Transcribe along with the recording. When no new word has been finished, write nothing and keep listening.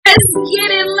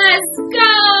get it, let's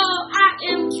go. I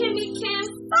am Kimi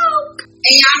Kinfolk.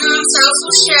 And y'all know I'm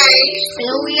Soulful Shay.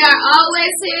 And we are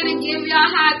always here to give y'all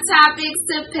hot topics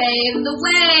to pave the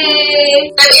way.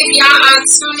 So if y'all are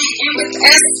tuning in with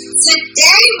us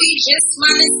today, we just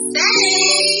want to say,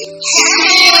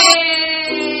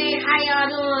 hey, how y'all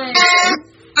doing?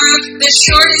 The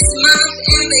shortest month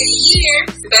in the year,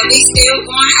 but we still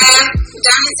going to have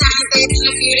Valentine's Day in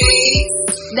a few days.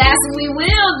 That's we will.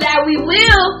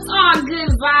 Oh, good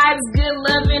vibes, good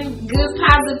loving, good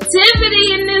positivity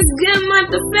in this good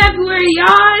month of February,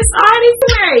 y'all. It's already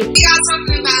February. We are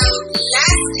talking about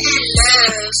lust and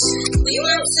love. We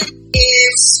want to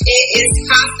if it is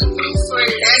possible for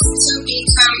lust to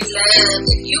become love.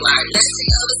 If you are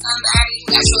lusting over somebody, you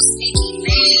got your sneaky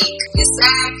link, your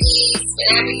side piece,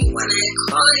 whatever you want to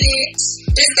call it.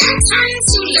 Does that turn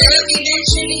into love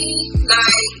eventually?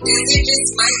 Like, does it just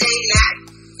one day not?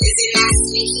 Is it not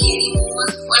sneaky anymore?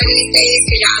 One of these days,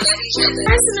 can y'all love each other?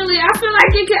 Personally, I feel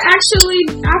like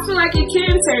it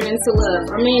can turn into love.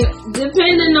 I mean,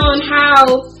 depending on how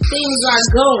things are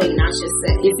going, I should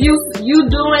say. If you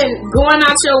going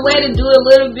out your way to do a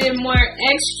little bit more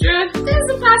extra, there's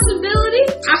a possibility.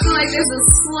 I feel like there's a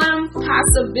slim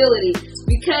possibility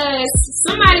because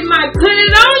somebody might put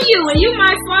it on you and you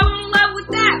might fall in love with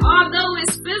that. Although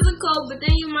it's physical, but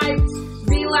then you might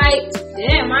be like,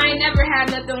 damn, I ain't never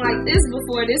had nothing like this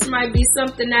before. This might be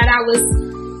something that I was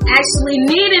actually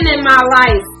needing in my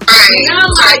life. You know,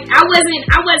 like I wasn't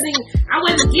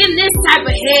getting this type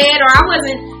of head, or I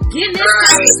wasn't getting this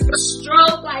type of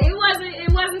stroke. Like it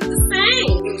wasn't the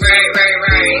same. Right.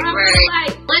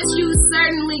 Like once you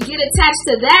certainly get attached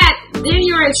to that, then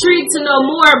you're intrigued to know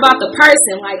more about the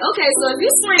person. Like, okay, so if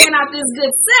you're slinging out this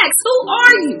good sex, who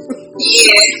are you?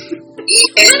 Yeah.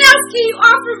 What else can you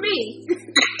offer me?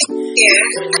 Yeah.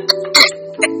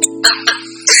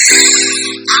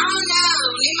 I don't know.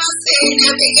 Nemo said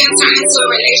nothing can turn into a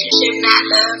relationship, not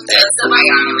love. So why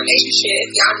y'all in a relationship?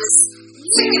 Y'all just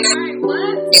picking up.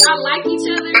 What? Y'all like each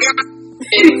other?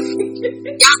 I'm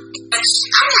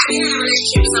not in a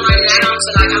relationship with somebody that I don't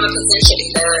feel like I'm a potentially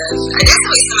love. That's a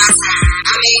waste of my time.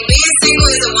 I mean, being single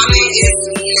as a woman is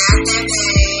not that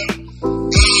bad.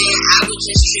 And I would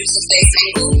just choose to stay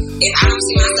single. If I don't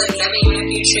see myself loving you in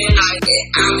the future, like that,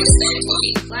 I don't understand it for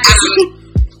me.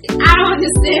 I don't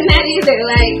understand that either.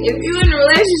 Like, if you're in a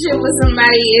relationship with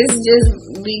somebody, it's just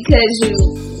because you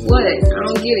what? I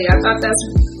don't get it. I thought that's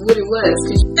what it was.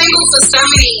 Single for so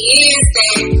many years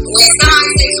that when somebody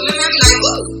takes a woman, I'm like,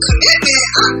 whoa, commitment.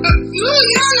 You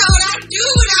don't know what I do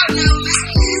without no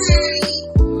man.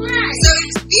 Right. So,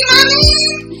 you know what I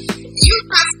mean? You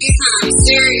have to be something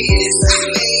serious. I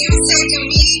mean, you taking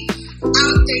me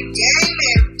out the game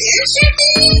and bitching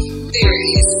me?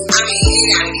 Serious. I mean, it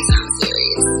gotta be something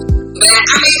serious. But,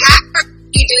 I mean, I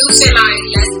really do feel like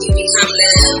lust can become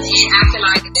love, and I feel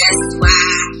like that's why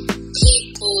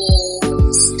people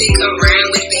stick around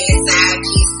with their side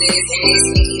pieces and their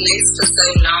sneaky links for so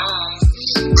long.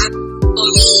 For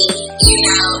me, you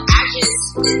know,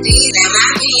 the thing that my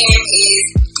opinion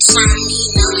is from me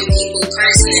knowing people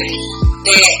personally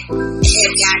that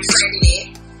have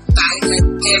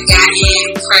gotten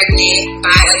pregnant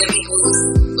by other people's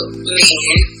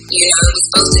men, you know,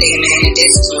 supposed to be a man at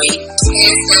this point.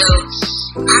 And so,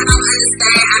 I don't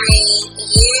understand. I mean,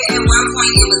 yeah, at one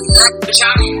point it was love, but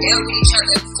y'all didn't deal with each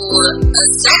other for a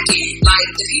second. Like,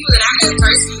 the people that I know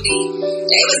personally,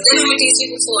 they was dealing with these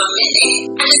people for a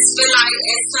minute. I just feel like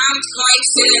at some point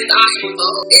feelings are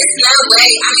involved. It's no way.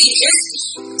 I mean,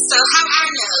 so how I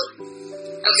know,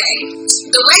 okay,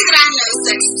 the way that I know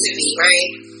sex to me,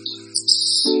 right?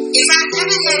 If I've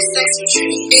never had sex with you,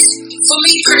 it's, for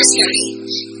me personally,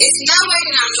 it's no way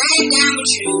that I'm laying down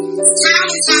with you time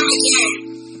and time again,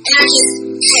 and I just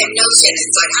have no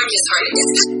feelings. Like, I'm just hard to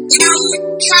this. You know,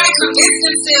 try to convince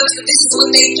themselves that this is what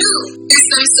they do. Convince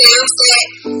themselves that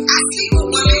I sleep with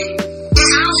women and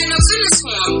I don't have no feelings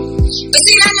for them. But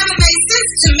see, that never made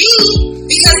sense to me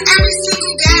because every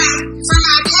single guy from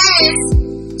my past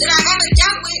that I ever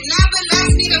dealt with never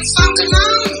left me the fuck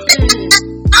alone.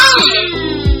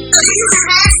 So you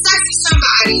have sex with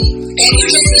somebody and you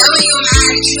just know in your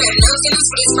mind that you have no feelings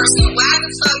for this person. Why the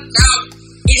fuck don't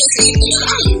you just leave them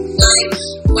alone? Like,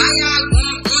 why y'all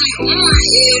going on and on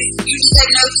if you just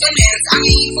have no feelings? I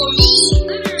mean, for me,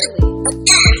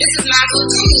 again, this is my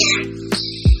opinion.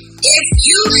 If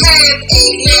you have a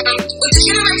man with the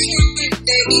generation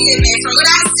that we live in, from what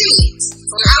I see,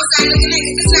 from outside looking in,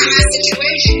 because it's not my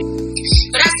situation,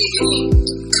 but I see people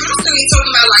constantly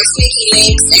talking about like sneaky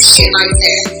links and shit like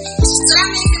that. So that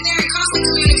means that they're in constant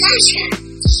communication.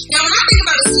 Now, when I think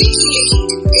about a sneaky link,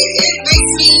 it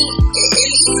leads me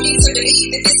to believe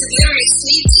that this is literally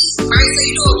right? So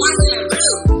you do it once in a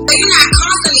blue. So you're not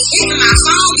constantly hitting my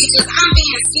phone because I'm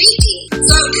being sneaky.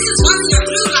 So this is once in a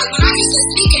blue. Like when I used to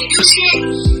sneak and do shit,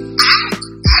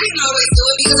 I didn't always do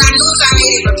it because I knew if I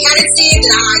made it repetitive,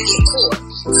 then I might get caught.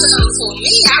 So for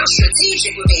me, I was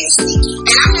strategic with being sneaky.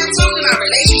 And I'm not talking about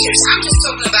relationships. I'm just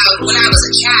talking about when I was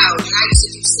a child and I used to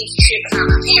do sneaky shit behind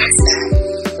my parents' side.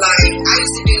 Like, I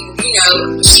used to do,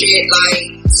 shit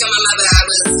like tell my mother I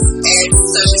was at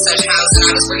such and such house and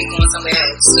I was really going somewhere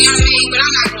else. You know what I mean? But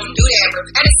I'm not going to do that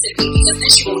repetitively because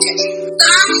then she won't catch me. So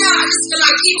I don't know. I just feel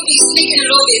like people be sneaking a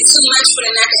little bit too much for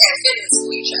them not to have feelings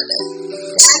for each other.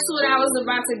 That's what I was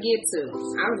about to get to.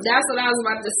 That's what I was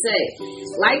about to say.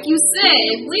 Like you said,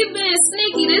 if we've been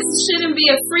sneaky, this shouldn't be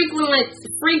a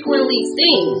frequently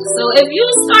thing. So if you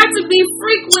start to be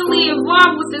frequently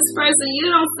involved with this person, you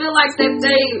don't feel like that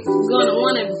they gonna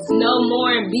want to know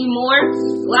more and be more.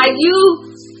 Like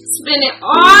you spending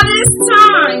all this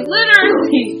time,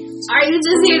 literally. Are you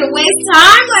just here to waste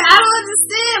time? Like I don't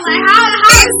understand. Like how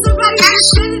is somebody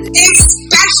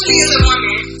especially as a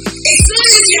woman,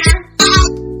 especially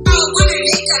women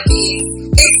makeup is,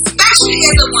 especially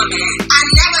as a woman, I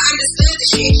never understood the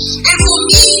shit. And for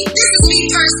me, this is me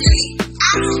personally.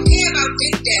 I don't care about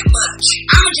dick that much.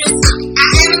 I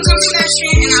have a confession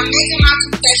and I'm making my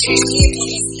confession here on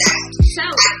this side.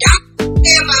 I don't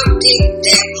care about dick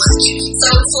that much. So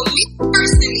for me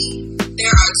personally,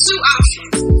 there are two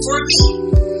options. For me,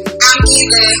 I'm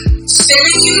either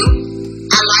feeling you,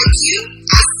 I like you,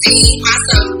 I see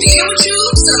myself being with you,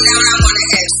 so now I want to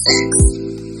have sex.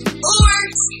 Or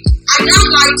I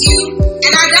don't like you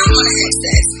and I don't want to have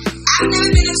sex. I've never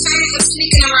been a fan of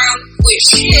sneaking around with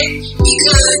shit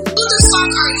because who the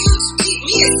fuck are you to keep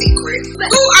me a secret?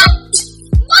 Who are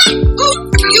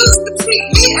you to keep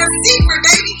me a secret,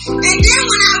 baby? And then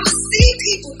when I would see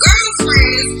people,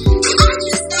 girlfriends, I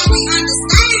just don't be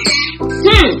understanding.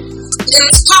 Them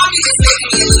talking is making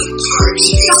me a little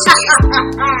parched.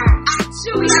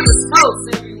 Chewy have a smoke,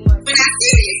 everyone. When I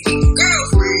see these people,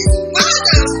 girlfriends, why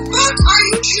the fuck are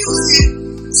you choosing?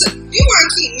 You want to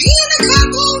keep me in the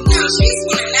couple? No, she's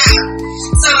one of them.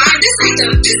 So this ain't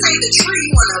the tree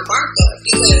you want to bark up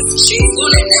because she's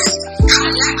one of them.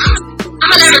 I'm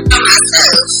gonna let her know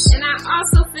myself. And I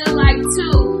also feel like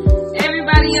too,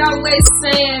 everybody always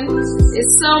saying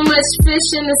it's so much fish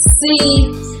in the sea.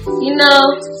 You know,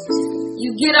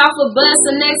 you get off a bus,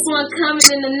 the next one coming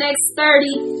in the next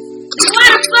 30. Why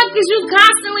the fuck is you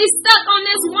constantly stuck on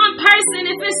this one person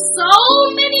if there's so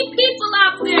many people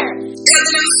out there?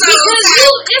 Because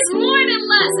it's more than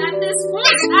less at this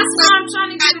point. That's what I'm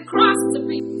trying to get across to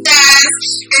people.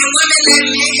 And women let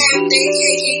men have their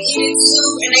cake and eat it too,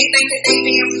 and they think that they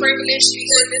being privileged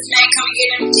because this man come get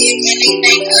them dick, and they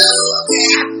think, oh,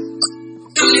 okay,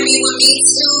 come to be with me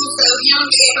too, so he don't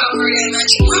care about her that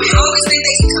much. Women always think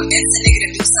they can convince a nigga to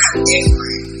do something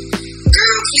different.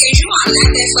 Girl, please, you want to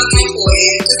let that fucking boy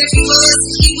in, because if he was,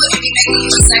 he wouldn't be making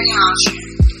you a second option.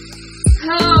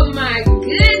 Oh my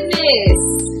goodness.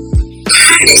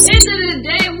 At the end of the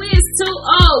day, we is too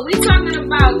old. We talking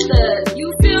about the,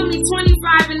 you feel me,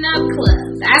 25 and up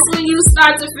club. That's when you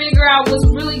start to figure out what's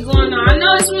really going on. I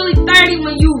know it's really 30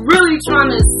 when you really trying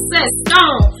to set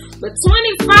stone. But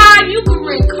 25, you can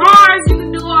rent cars, you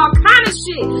can do all kind of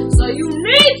shit. So you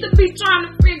need to be trying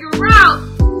to figure out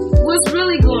what's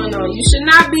really going on. You should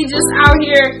not be just out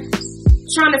here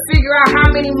trying to figure out how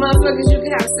many motherfuckers you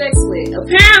can have sex with.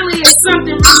 Apparently, it's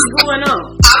something really going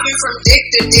on. I've been from dick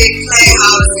to dick playing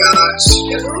hopscotch.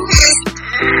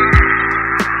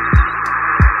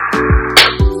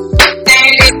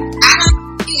 And I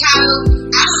don't see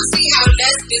how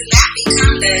lust does not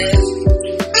become love.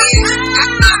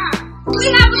 We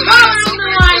have a caller on the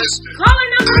line. Caller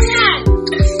number 1.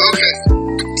 Okay,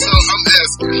 so I'm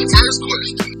asking, first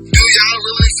question, do y'all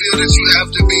really feel that you have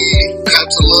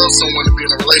to love someone to be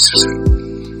in a relationship?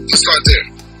 Let's start there.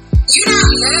 You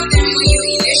don't love them when you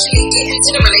initially get into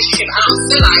the relationship, I don't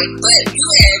feel like, but you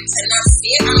have enough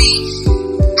fear. I mean,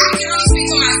 I can only speak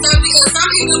for myself because some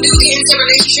people do get into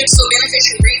relationships for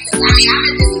beneficial reasons. I mean, I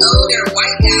met this older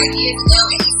white guy years ago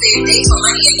and he said dates for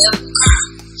money and love will come.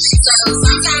 So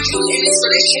sometimes you in this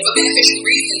relationship for beneficial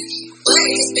reasons, but if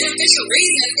it's beneficial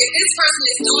reasons, if this person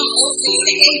is doing more for you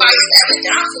than anybody's ever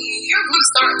done for you, you're going to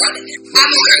start loving them. I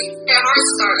mean, it's hard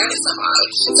to start loving somebody.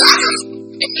 So I don't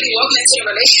really walking into a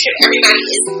relationship, everybody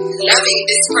is loving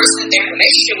this person they're in a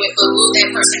relationship with, but will that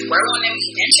person grow on them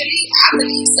eventually? I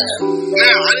believe so.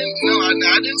 Now,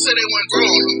 I didn't say they went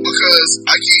wrong because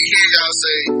I keep hearing y'all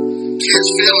say kids'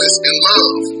 feelings and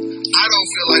love. I don't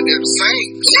feel like they're the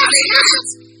same. Yeah, they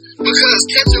are. Because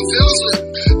catching feelings with,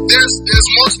 there's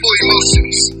multiple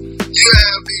emotions. You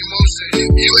have the emotion,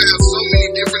 you have so many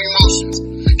different emotions.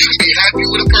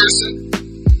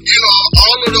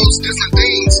 all of those different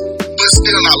things, but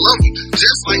still not love them.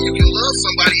 Just like you can love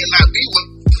somebody and not be with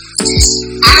them.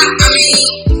 I mean,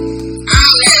 I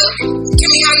don't know. Tell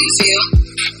me how you feel.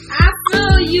 I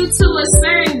feel you to a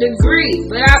certain degree,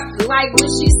 but I like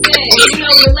what she said. You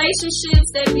know,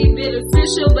 relationships that be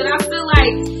beneficial, but I feel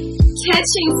like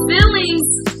catching feelings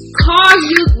cause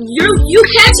you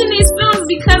catching these feelings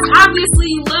because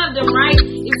obviously you love them, right?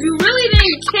 If you really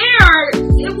didn't care,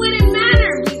 it wouldn't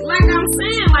matter. Like I'm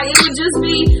saying, like it would just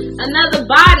be another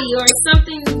body or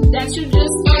something that you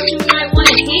just thought you might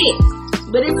want to hit.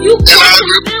 But if you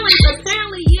catching feelings,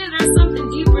 apparently, yeah, there's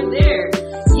something deeper there.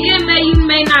 Yeah, you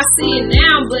may not see it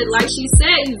now, but like she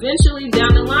said, eventually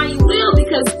down the line you will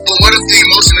because. But what if the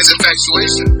emotion is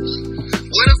infatuation?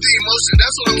 What if the emotion,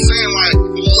 that's what I'm saying,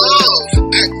 like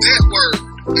love, that word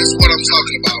is what I'm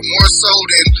talking about. More so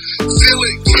than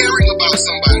caring about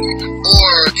somebody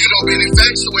or, you know, being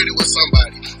infatuated with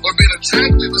somebody or being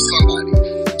attracted to somebody.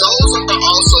 Those are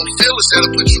also feelings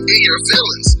that'll put you in your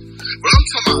feelings. But I'm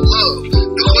talking about love.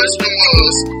 The question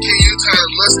was, can you turn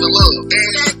lust to love?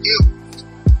 And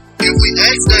if we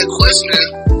ask that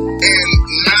question, and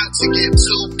not to get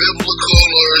too biblical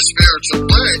or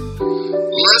spiritual, but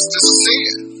lust is a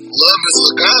sin. Love is a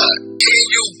God. Can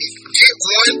you get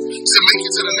one to make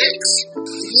it to the next?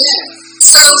 Yeah.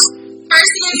 So,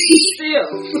 personally,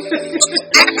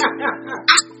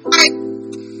 like,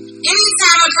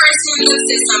 anytime a person looks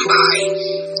at somebody,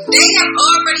 they have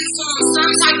already formed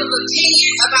some type of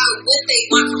opinion about what they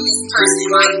want from this person.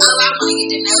 Like, oh, I want to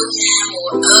get to know him,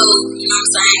 or oh, you know what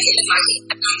I'm saying? It looks like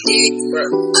he's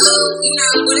this, oh, you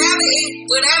know, whatever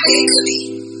it could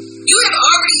be. You have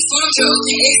already formed your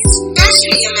opinion,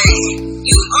 especially a man.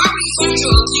 You've already formed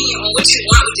your opinion on what you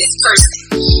want with this person.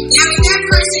 Now, if that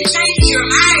person changes your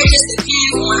mind, it just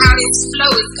depends on how this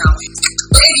flow is going.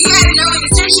 But if you have no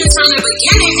intentions from the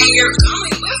beginning and you're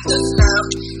going with the flow,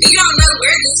 then you don't know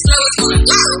where this flow is going to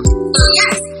go. So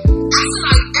yes, I feel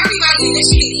like everybody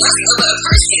initially lusts over a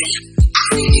person. I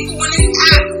see people on this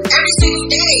app every single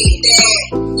day that,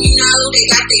 you know, they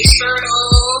got their shirt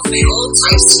off and all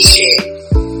types of shit.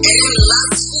 And then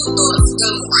lustful thoughts go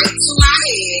right to my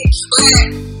head. But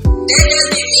that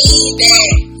doesn't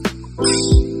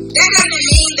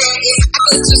mean that if I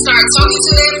was to start talking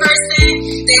to that person,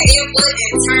 that it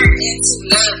wouldn't turn into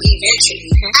love eventually.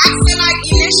 I feel like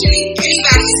initially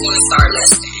anybody is going to start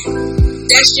lusting.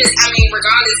 That's just, I mean,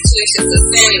 regardless to if it's a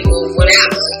sin or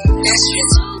whatever, that's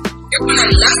just, you're going to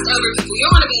lust over people. You're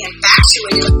going to be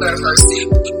infatuated with a person.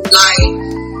 Like,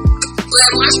 but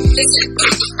once you listen to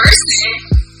the person,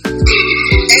 as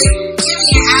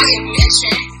Kimmy and I have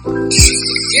mentioned,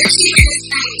 you're keeping this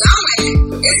thing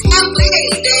going. It's no way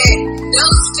that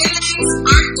those feelings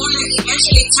aren't going to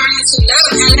eventually turn into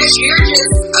love unless you're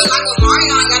just like a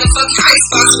Mario and got a fucking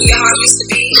icebox where your heart used to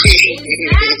be.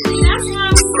 Exactly, that's what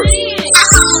I'm saying. I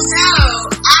don't know.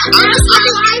 That's how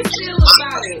I feel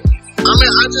about it. I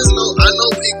mean, I know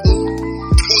people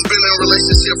who've been in a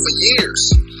relationship for years,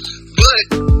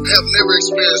 but have never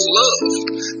experienced love.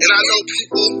 And I know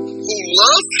people who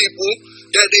love people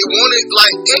that they wanted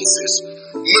like exes.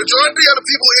 Majority of the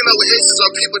people who end up with exes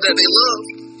are people that they love,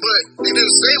 but they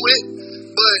didn't stay with.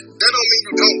 But that don't mean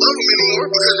you don't love them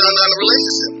anymore because y'all not in a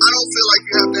relationship. I don't feel like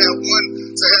you have to have one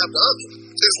to have the other.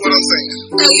 That's what I'm saying.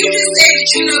 So you just said that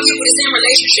you know people that's in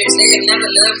relationships that have never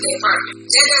loved their partner.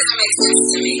 That doesn't make sense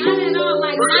to me. Not at all.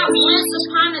 Like, not once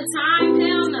upon a time,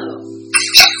 hell no.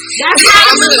 That's not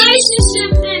a relationship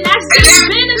then. That's just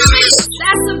benefits.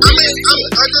 That's a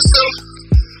benefit.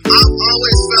 I've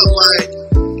always felt like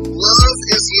love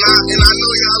is not, and I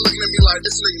know y'all looking at me like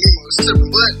this nigga Nemo is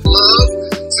tripping, but love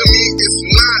to me is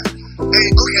not,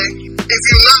 okay, if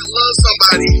you not love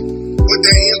somebody, would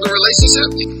they end the relationship?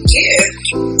 Yeah.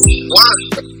 Why?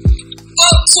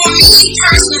 Well, for me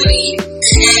personally,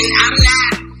 and I'm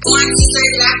not going to say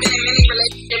that I've been in many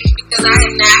relationships because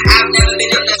I've never been in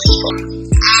a relationship.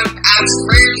 I've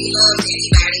rarely loved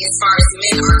anybody as far as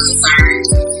men are concerned.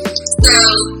 So,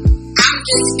 I'm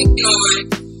just speaking on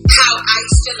how I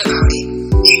feel about it.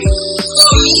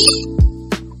 For me,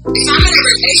 if I'm in a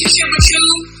relationship with you,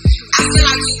 I feel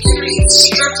like you literally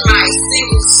stripped my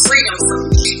single freedom from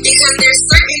me. Because there's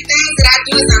certain things that I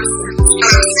do as I'm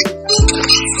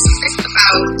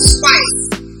about twice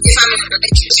if I'm in a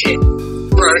relationship.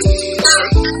 Right. So,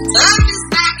 love is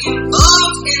not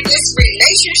involved in this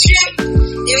relationship.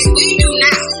 If we do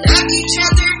not love each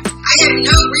other, I have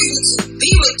no reason to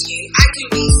be with you. I can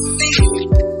be single,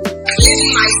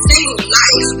 living my single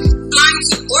life, flying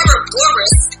to Bora Bora,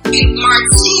 and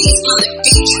martinis on the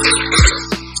beach with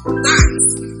suns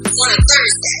on a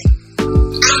Thursday. I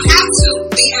don't have to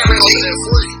be in a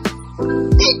relationship.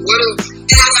 But what if?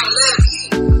 And I don't love you.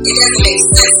 doesn't make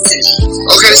sense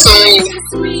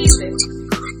to me.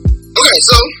 Okay,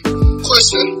 so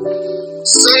question.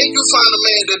 Say you find a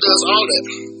man that does all that.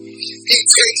 He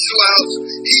takes you out.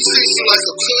 He treats you like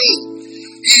a queen.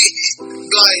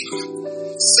 Like,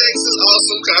 sex is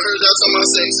awesome. I heard y'all talking about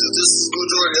sex. This is the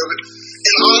majority of it.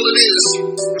 And all it is,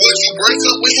 would you break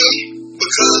up with him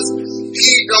because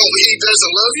he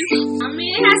doesn't love you? I mean,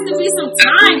 it has to be some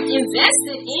time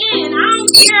invested in. I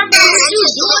don't care about what you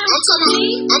doing for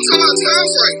me. I'm talking about time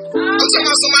frame. I'm talking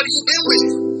about somebody you've been with.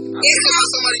 I'm talking about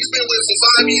somebody you've been with for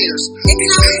 5 years.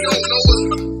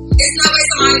 It's no way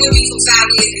somebody will be for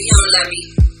 5 years and you don't love me.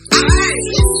 Alright,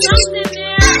 it's something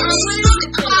there.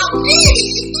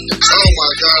 Oh my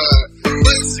God.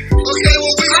 Okay,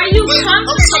 well, are you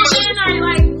comfortable in, or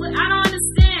like, I don't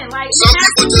understand. Like, some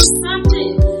people just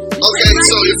something. Okay, like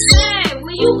so if you said,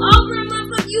 when you over a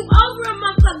motherfucker, you over a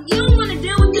motherfucker. You don't want to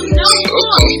deal with them no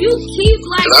more. If you keep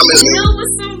like deal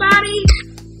with somebody,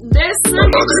 there's some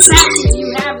attraction you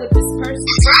have with this person.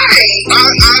 Right.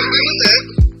 I agree with that.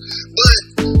 But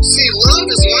see, love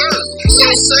is learned. So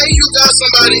say you got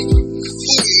somebody who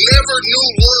never knew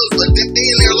love a day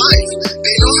in their life.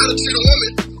 They know how to treat a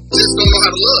woman, just don't know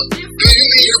how to love. Do you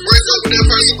mean you break up with that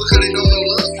person because they don't know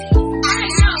love?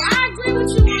 I agree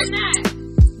with you on that.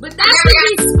 But that should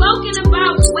be spoken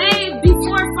about way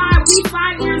before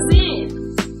 5 years in.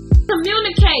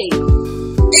 Communicate.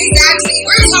 Exactly.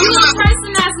 If you're a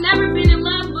person that's never been in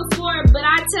love before, but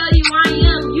I tell you I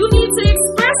am, you need to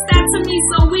express that to me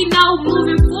so we know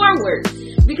moving forward.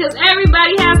 Because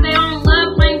everybody has their own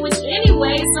love language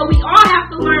anyway, so we all have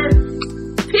to learn,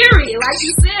 period. Like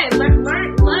you said,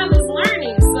 love is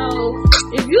learning. So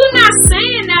if you're not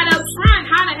saying that up front,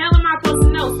 how the hell am I supposed to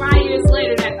know 5 years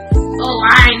later that, oh,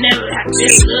 I ain't never had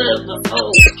this love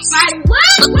before? Like,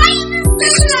 what? Why you just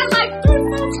saying that like 3,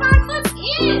 4, 5 months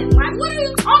in? Like, what are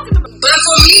you talking about? But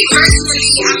for me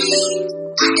personally, I mean,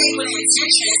 I gave with an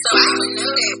intention, so I would know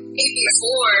that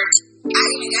before I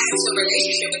even got into a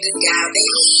relationship with this guy,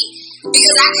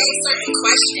 because I asked certain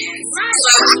questions. Right, so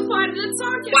that's part of the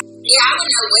talking. Yeah, I would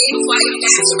know way before I even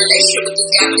got into a relationship with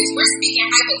this guy, because we're speaking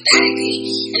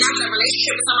hypothetically, and I'm in a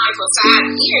relationship with somebody for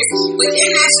 5 years. Within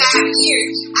that 5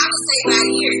 years, I would say by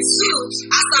year 2,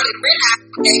 I started realizing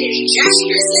that his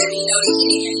gestures let me know that he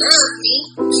didn't love me,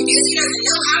 because he doesn't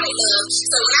know how to love.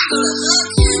 So when I go to hug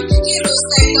him, he'll do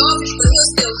standoffish, but he'll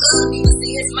still hug me. But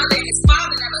see, his mother and his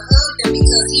father never hugged him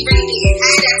because he really didn't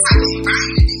have that type of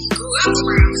environment that he grew up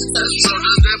around. So he told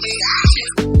me that his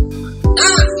actions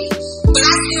love me. But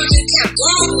I still just kept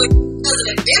going with it because of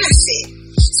the benefit.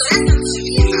 So that's not to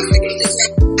me if I figured this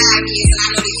at 5 years and I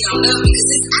know that he don't love me,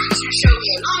 because his actions showed me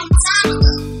a long time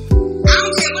ago. I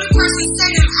don't care what a person say,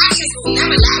 them actions will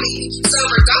never lie to you. So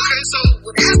regardless of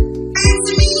whatever happened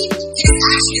to me, his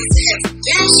actions have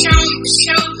been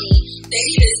shown me that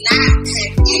he does not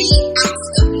have any ounce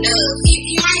of love.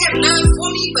 He might have love for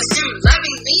me, but him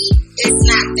loving me is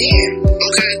not there.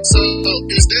 Okay, so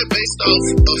is that based off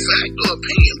a fact or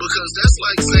opinion? Because that's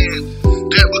like saying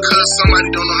that because somebody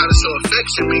don't know how to show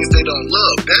affection means they don't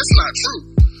love. That's not true.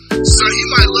 So he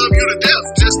might love you to death,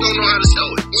 just don't know how to show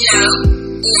it.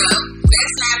 No,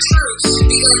 that's not true.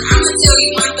 Because I'm gonna tell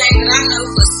you one thing that I know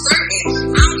for certain.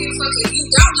 I don't give a fuck if you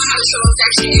don't know how to show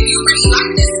affection. If you really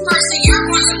like this person, you're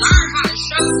going to learn how to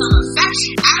show some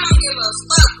affection. I don't give a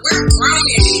fuck. We're grown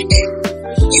as shit.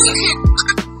 You can.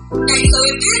 And so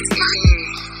if this person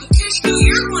kiss you,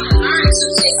 you're going to learn to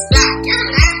kiss back. You're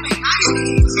laughing.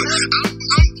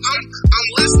 I'm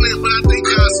listening, but I think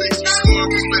y'all say she's more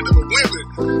perspective of women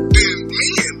than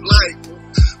men. Like,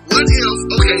 what if,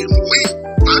 okay, when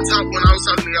I was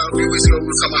talking to y'all a few weeks ago, we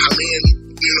were talking about how men,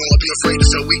 be afraid to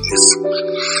show weakness.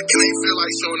 And they feel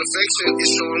like showing affection is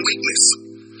showing weakness.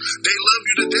 They love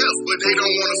you to death, but they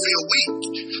don't want to feel weak.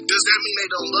 Does that mean they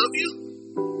don't love you?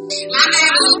 That's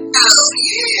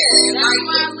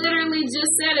why I literally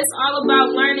just said it's all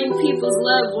about learning people's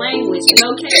love language.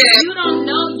 Okay, if you don't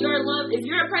know your love, if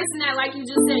you're a person that, like you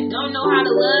just said, don't know how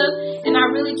to love, and I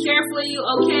really care for you,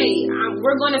 okay,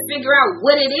 we're going to figure out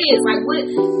what it is. Like, what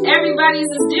everybody's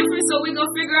is different, so we're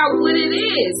going to figure out what it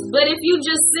is. But if you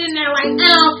just sitting there like,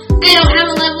 oh, I don't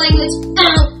have a love language,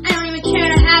 oh, I don't even care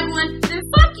to have one, then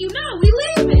fuck you, no, we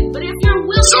leaving. But if you're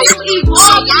willing to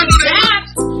evolve and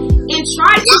adapt and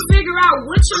try to figure out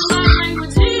what your love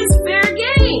language is, fair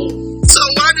game. So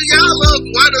why does his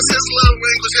love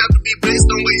language have to be based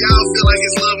on what y'all feel like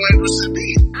his love language should be?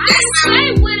 I didn't say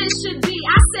what it should be.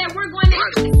 I said we're going to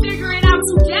figure it out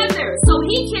together so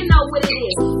he can know what it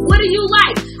is. What do you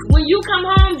like? When you come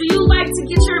home, do you like to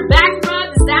get your back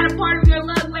rubbed? Is that a part of your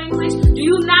love language? Do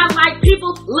you not like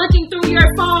people looking through your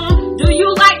phone? Do you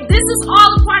like, this is all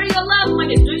a part of your love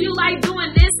language. Do you like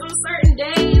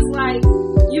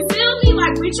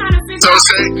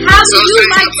How do you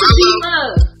like to be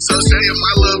loved? So Shay, in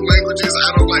my love languages, I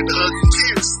don't like to hug and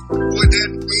kiss. Would that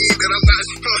mean that I'm not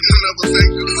strong enough to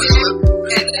thank you for love?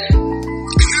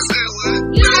 You said what?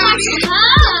 You don't like to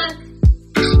hug.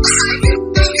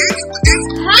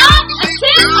 Hug? A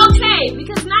kiss? Okay,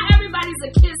 because not everybody's a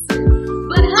kisser.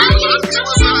 But hugging, come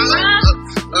on, bruh.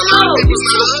 No, you're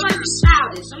too fucking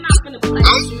childish. I'm not gonna play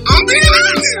with you. I'm being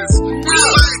honest. No.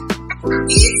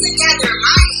 He's together.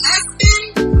 My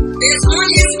husband is on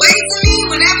his way to me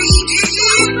whenever he gets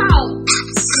here. No,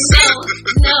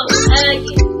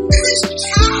 hugging.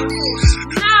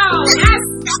 No, that's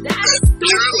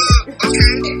stupid.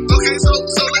 Okay, so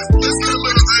let's get a little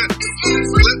bit.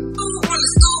 On the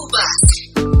school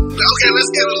bus. Okay, let's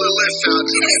get a little less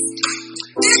childish.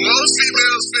 Most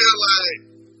females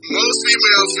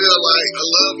feel like a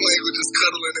love language is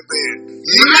cuddling in bed.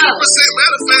 90%,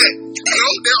 matter of fact, there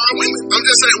are women. I'm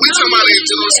just saying, we talking about it in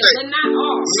general state. But not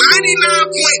all.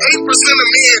 99.8% of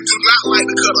men do not like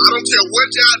to cuddle. I don't care what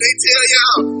y'all they tell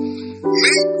y'all.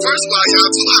 Me, first of all,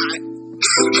 y'all too hot.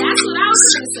 That's what I was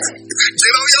gonna say.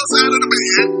 Get on your side of the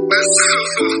bed.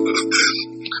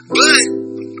 But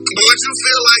would you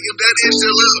feel like if that is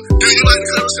your love, do you like to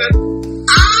cuddle, Shay?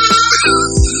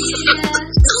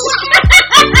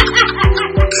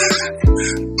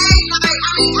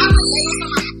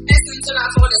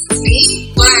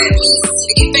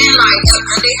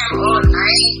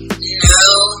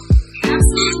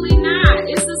 Absolutely not.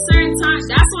 It's a certain time.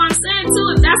 That's what I'm saying too.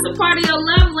 If that's a part of your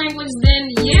love language, then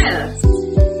yeah.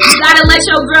 You gotta let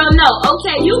your girl know,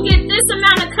 okay, you get this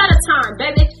amount of cuddle time,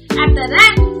 baby. After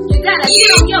that, you gotta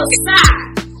get on your side.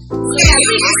 So that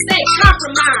we can stay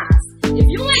compromised. If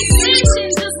you ain't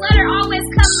snitching, just let her always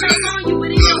come back on you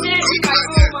within your head. You like,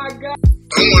 oh my God.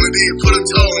 I wanted to put a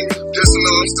toe on you just to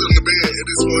know I'm still in the bed at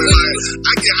this point. Like,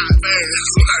 I get hot fast.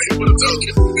 So I put a toe on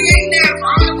you. Create that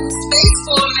vulnerable space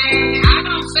for man. I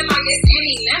don't feel like it's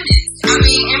any limits. I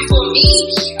mean, and for me,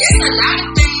 there's a lot of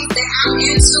things that I'm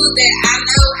into that I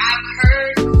know I've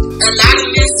heard a lot of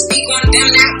men speak on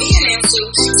them not being into.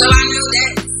 So I know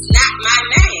that's not my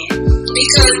man.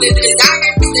 Because the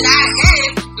desires that I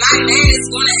have, my man is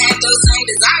going to have those same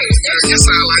desires. It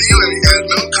sounds like you ain't got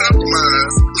no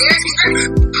compromise.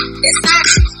 It's not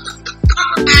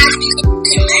compromise because you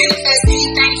can manifest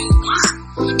anything you want.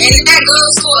 And that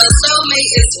goes for a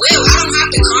soulmate as well. I don't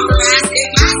have to compromise. If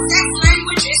my sex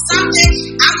language is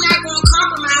something, I'm not going to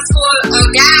compromise for a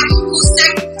guy whose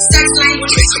sex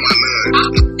language is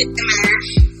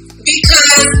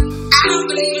because I don't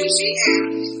believe in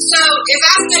cheating. So if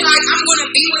I feel like I'm going to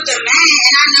be with a man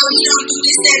and I know he don't do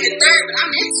this, that, and the third, but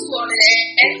I'm into all of that,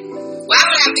 why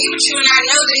would I be with you and I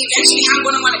know that eventually I'm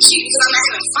going to want to cheat because I'm not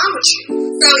having fun with you?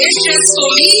 So it's just for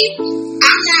me,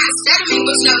 I'm not settling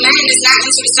with no man that's not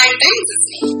into the same things as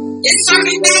me. It's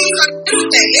certain things or little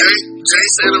things. Jay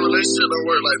said a relationship don't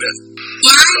work like that.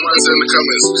 What? Somebody said in the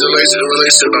comments,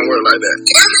 relationship don't work like that.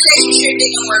 Your relationship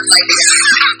didn't work like that.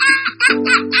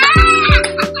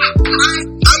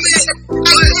 I mean,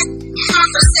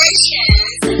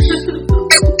 conversations.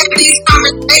 These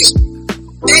conversations.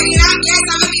 Baby, I guess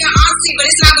I'm gonna be an auntie, but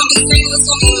it's not gonna be single. It's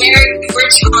gonna be married,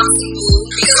 rich auntie boo.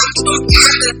 Because I'm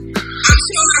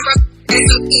showing my brother as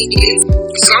a kid.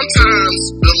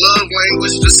 sometimes the love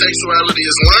language, the sexuality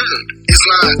is learned. It's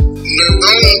not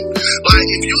known. Like,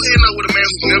 if you end up with a man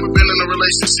who's never been in a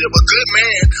relationship, a good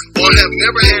man, or have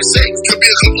never had sex, could be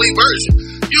a complete virgin.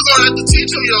 You're going to have to teach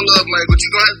them your love language.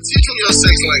 You're going to have to teach them your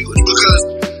sex language, because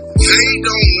they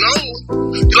don't know.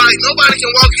 Like, nobody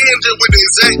can walk in just with the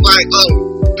exact, like,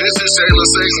 oh, this is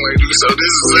Shayla's sex language, so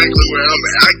this is exactly where I'm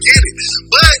at. I get it.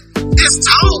 But it's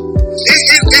taught. It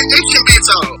can be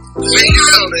taught. You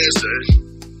know that shit.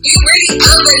 You really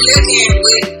overlooking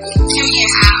with him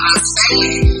and how I'm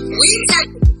saying. We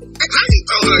take How you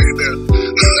throw like that?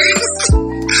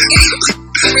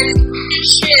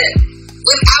 relationship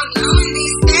without knowing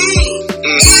these things.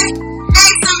 If,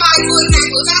 ask somebody, for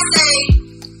example, if I say,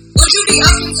 would you be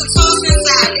open to toast and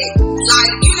salad?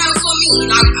 Like, you know, for me,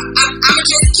 like, I'ma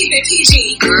just keep it PG.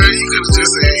 Girl, you could have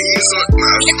just said he's on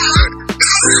my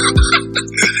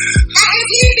And if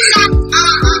he be like,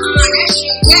 that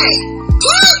shit gay.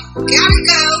 Gotta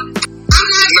go. I'm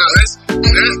not. No, that's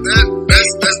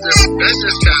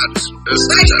just childish. That's childish. No,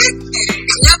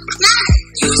 it's not.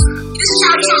 You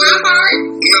childish on my part.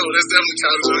 No, that's definitely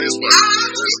childish on his part.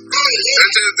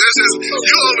 That's just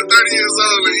you over 30 years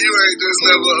old and you ain't just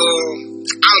never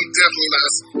I'm definitely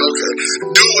not okay.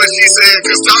 Do what she said,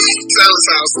 because talking salad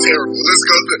sounds terrible. Let's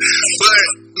go to but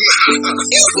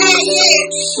You say it.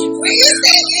 When you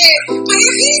say it, but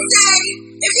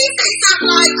if he say something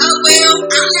like, oh well,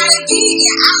 I'm not a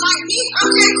vegan, I like meat,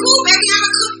 okay, cool, baby, I'ma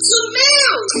cook 2 meals.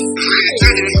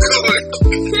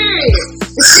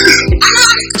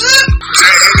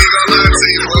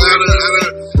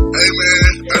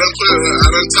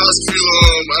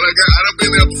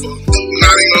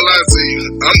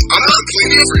 I'm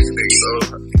completely freaking thing, so.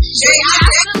 Jay, I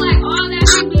feel like all that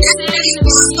should be said to you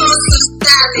was supposed to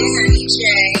style it, honey,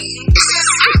 Jay.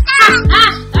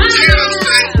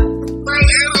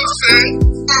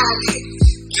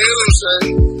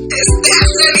 It's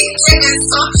definitely taking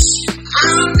some. I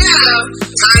don't know.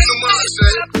 Time them up,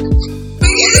 Shay. We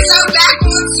get so back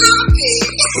on topic.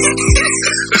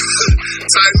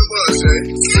 Time them up, Shay.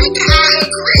 I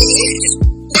agree.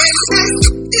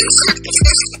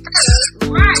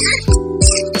 right.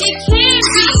 It can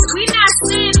be. We're not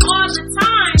saying all the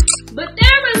time, but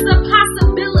there is a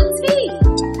possibility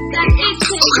that it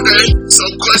can Okay, be. so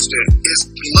question. Is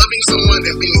loving someone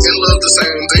and being in love the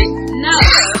same thing? No.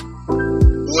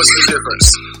 What's the difference?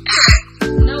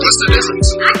 No, What's the difference?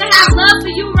 I can have love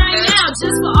for you right now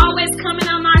just for always coming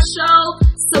on my show,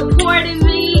 supporting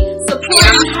me,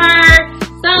 supporting her,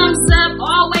 thumbs up,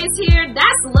 always here.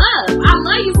 That's love. I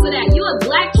love you for that. You a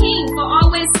black king for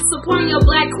always supporting your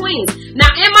black queens.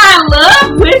 Now, am I in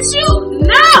love with you?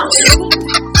 No.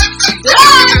 That's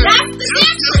the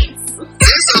difference.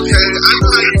 It's okay. I know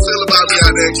how you feel about me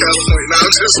out there in California. Now,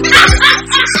 I'm just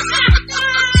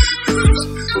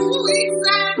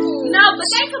No, but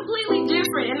they completely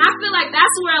different, and I feel like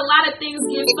that's where a lot of things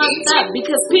get fucked up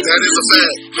because people That is a just be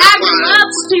fact. having love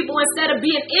for people instead of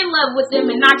being in love with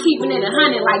them and not keeping it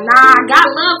 100. Like, nah, I got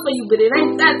love for you, but it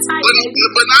ain't that tight, baby.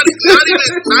 But not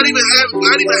even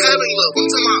having love. I'm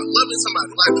talking about loving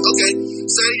somebody. Like, okay,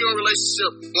 say you're in a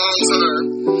relationship long term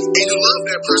and you love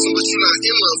that person, but you're not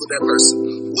in love with that person.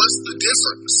 What's the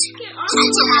difference? So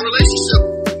I'm talking about relationship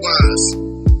wise.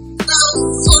 So,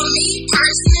 for me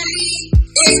personally,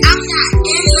 if I'm not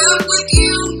in love with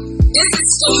you, this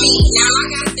is for me. Now,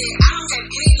 like I said, I don't have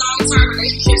any long-term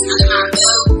relationships under my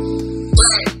belt,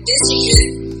 but this is just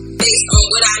based on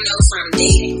what I know from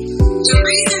dating. The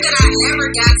reason that I never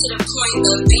got to the point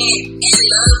of being in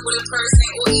love with a person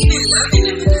or even loving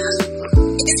them enough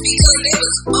is because there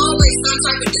was always some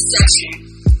type of deception.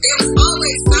 There was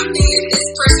always something that this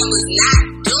person was not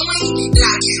doing that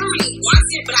I truly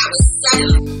wanted, but I was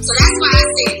settling. So that's why I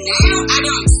say now I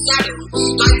don't settle.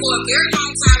 Like for a very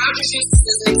long time, I'll just use this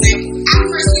as an example. I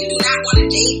personally do not want to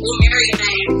date or marry a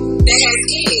man that has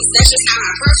kids. That's just not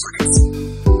my preference.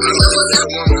 I don't know that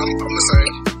woman. I'm the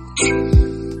same.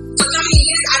 For so many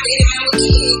years, I dated men with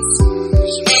kids.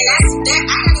 And that's that.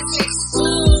 I had to take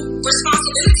full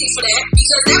responsibility for that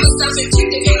because that was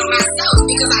self-inflicted on myself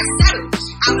because I settled.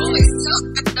 I've always told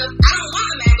myself I don't want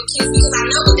a man with kids because I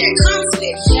know what that comes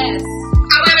with. Yes.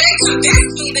 However, they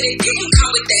convinced me that it didn't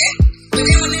come with that. But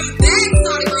then when them bags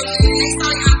started rolling in and they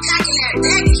started unpacking that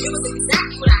baggage, it was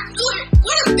exactly what I knew it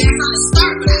would have been from the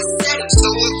start, but I settled. So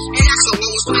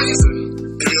what was the reason?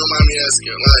 If you don't mind me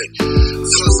asking, like,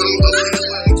 so some the baby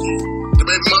mother? The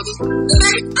baby mother.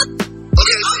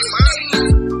 Okay, see,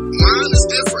 mine is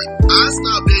different. I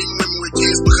stopped dating women with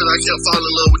kids because I kept falling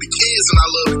in love with the kids, and I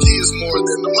love the kids more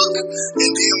than the mother.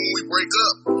 And then when we break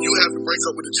up, you have to break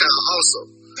up with the child also.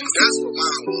 That's what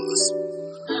mine was.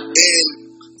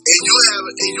 And you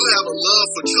have a love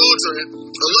for children.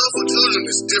 A love for children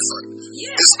is different.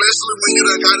 Yeah. Especially when you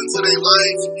done got into their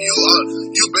life.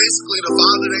 You basically the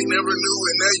father they never knew,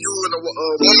 and now you and a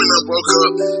woman that broke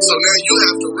up. So now you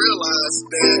have to realize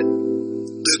that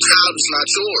the child is not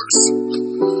yours.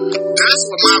 That's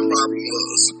what my problem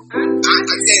was.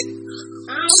 I can't.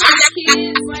 I don't have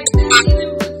kids like that either,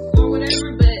 or whatever,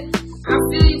 but I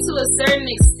feel you to a certain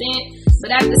extent. But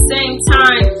at the same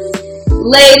time,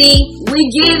 lady, we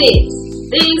get it.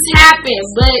 Things happen,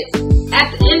 but at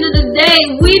the end of the day,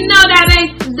 we know that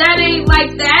ain't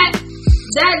like that.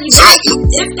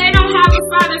 If they don't have a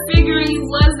father figure and you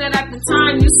was that at the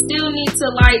time, you still need to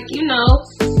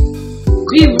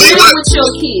be real with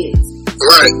your kids.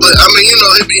 Right, but I mean,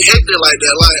 it'd be hectic like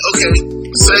that. Like, okay,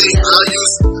 say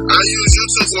I'll use you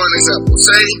two for an example.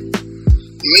 Say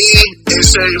me and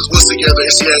Shay was together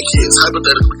and she had kids,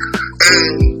 hypothetically,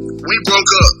 and we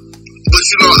broke up.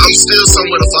 But I'm still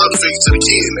somewhat a father figure to the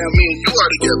kid. Now me and you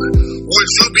are together. Would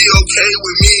you be okay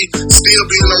with me still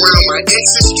being around my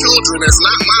ex's children that's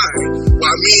not mine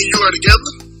while me and you are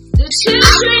together? The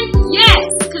children, yes,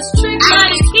 because Trick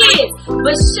love the kids.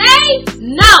 But Shay,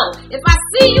 no. If I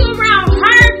see you around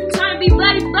her trying to be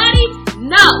buddy,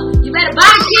 no. You better buy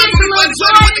the kids a little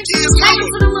Jordan, take them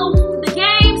to the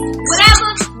games, whatever.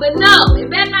 But no,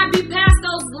 it better not be past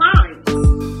those lines.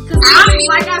 Because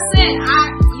like I said,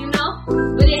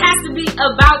 but it has to be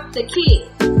about the kid.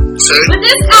 But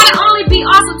this gotta only be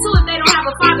also too if they don't have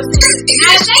a father figure.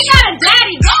 Now if they got a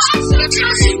daddy, go ask your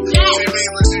children's daddy.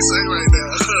 What she saying right now?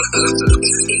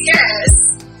 Yes.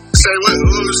 Say what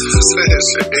was she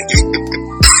saying?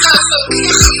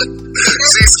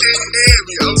 She scared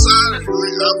me. I'm sorry. I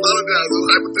apologize. It was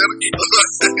hypothetical.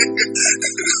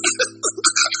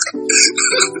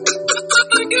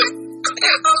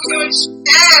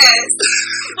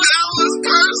 That was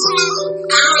personal.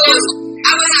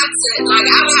 I would have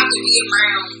to be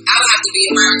around. I would have to be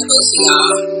around the both of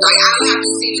y'all. Like, I would have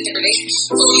to see the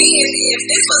relationship. For me, if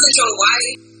this wasn't your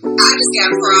wife, I just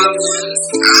got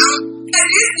problems. This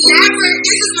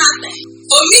is my thing.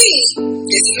 For me,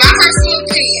 this is my personal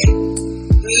opinion.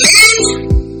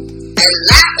 Men, a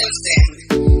lot of them,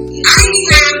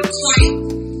 99.3%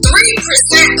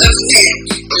 of men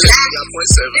lack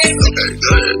discipline.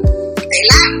 They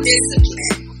lack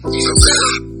discipline. So,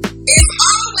 it's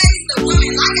always the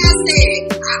woman. Like I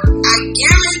said, I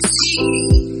guarantee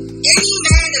you, any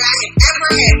man that I have ever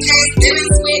had past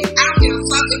dealings with, I don't give a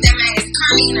fuck if that man is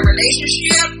currently in a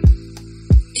relationship.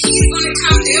 He's gonna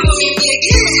come deal with me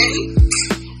again.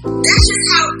 That's just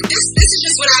how. This is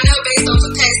just what I know based on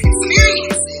the past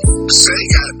experiences. Shay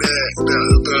got that.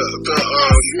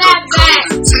 Snap back.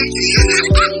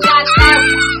 Got that.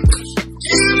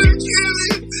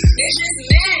 It's just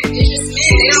men. They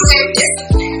don't have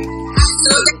discipline.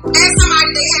 So as somebody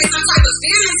they had some type of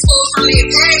feelings for from their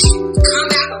past, come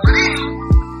back around.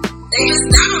 They just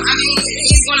don't. I mean,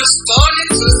 he's gonna fall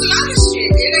into some other shit.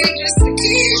 It ain't just the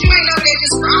kids. You ain't know they're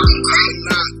just wrong and crazy.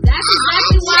 That's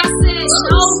exactly why I said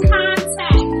no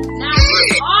contact. Now,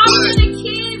 all of the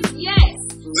kids, yes.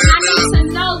 I need to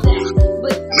know that.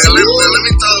 But let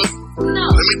me throw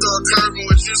a curve on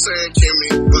what you're saying,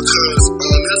 Kimmy, because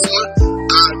on this one,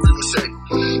 I agree with Shay.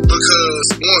 Because,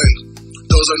 one,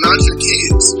 those are not your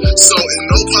kids. So, in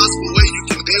no possible way you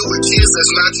can deal with kids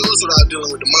that's not yours without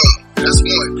dealing with the mom. That's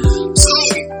one. Two,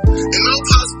 in no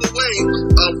possible way,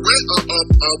 a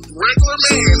regular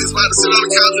man is about to sit on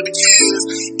the couch with the kids,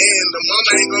 and the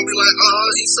mama ain't gonna be like, oh,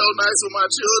 he's so nice with my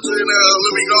children,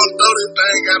 let me go and throw this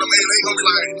thing at him, and they gonna be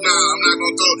like, nah, I'm not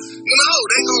gonna throw it. No,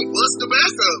 they gonna bust the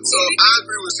back up. So I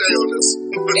agree with Shay on this.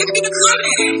 It be the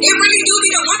woman. It really do be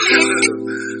the woman.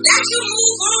 That you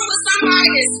move on with somebody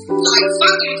that's like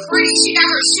fucking free, she got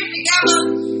her shit together.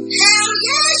 Hell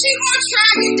yeah, she gonna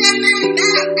try to get that man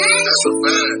back. That's a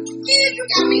fact. Yeah, you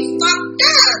got me fucked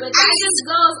up. But that just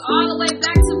goes all the way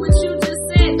back to what you just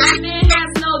said. That man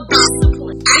has no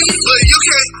discipline. But you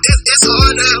can't. It's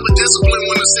hard to have a discipline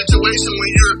when a situation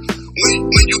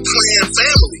when you playing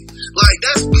family. Like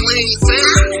that's playing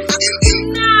family.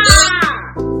 Nah.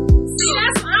 See,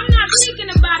 I'm not thinking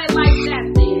about it like that.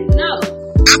 Then no.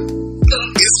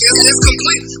 It's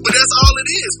complete, but that's all it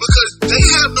is because they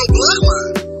have no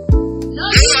bloodline.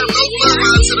 They have no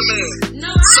bloodline to the man.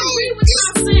 No, I agree with what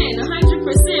you're saying,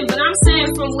 100%. But I'm saying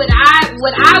from what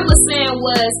I was saying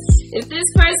was, if this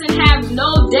person have no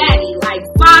daddy, like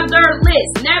fatherless,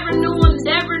 never knew him,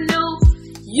 never knew,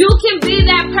 you can be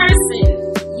that person.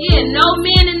 Yeah, no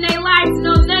men in their life,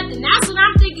 no nothing. That's what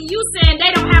I'm thinking. You saying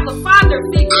they don't have a father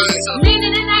figure,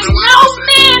 meaning it ain't no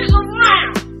man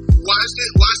around.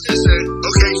 Watch this, Shay.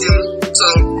 Okay, Kim. So,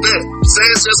 man, say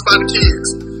it's just about the kids.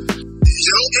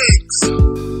 Your ex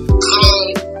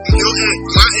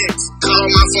my ex called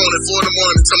my phone at 4 in the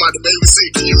morning talking about the baby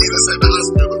sick. Can you meet us at the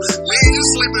hospital? Me and you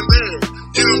sleep in bed.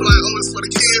 You know, like, oh, it's for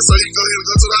the kids, so you can go ahead and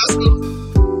go to the hospital?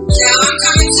 Yeah, I'm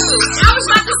coming too. I was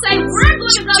about to say, we're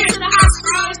going to go to the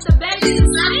hospital if the baby is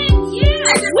sick.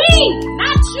 Yeah, we,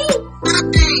 not you.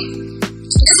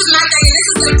 This is my thing. This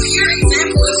is a pure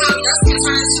example of how lust can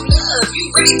turn to love. You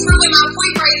really proving my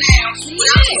point right now.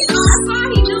 That's all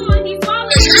he doing. He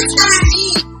following. You're telling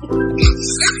me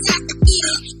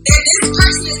that this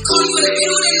person is calling you in the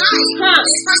middle of the night.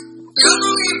 This person no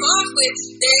longer involved with,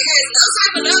 that has no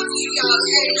type of love for you, y'all.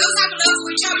 Had no type of love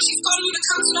for each other. She's calling you to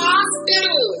come to the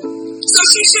hospital. So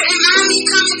she shouldn't mind me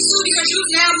coming too because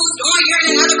you've now moved on. You're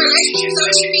in another relationship. So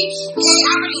it should be, hey,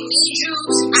 I really need you.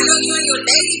 I know you and your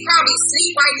lady probably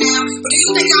sleep right now, but do you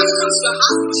think y'all can come to the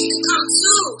hospital? She can come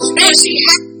too. And she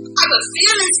has type of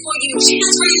feelings for you. She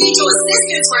just really needs your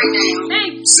assistance right now.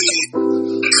 See,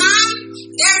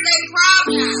 there's a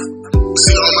problem.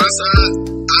 See, on my side,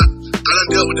 I done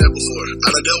dealt with that before. I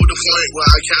done dealt with the point where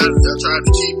I tried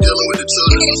to keep dealing with the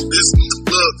children.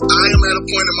 Look, I am at a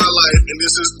point in my life, and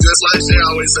this is just like Shay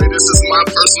always say, this is my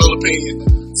personal opinion.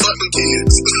 Fuck them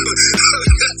kids.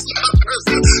 That's my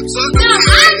personal. Fuck them kids.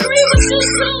 I agree with you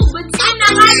too, but in the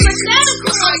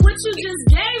hypothetical of what you just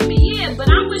gave me, yeah,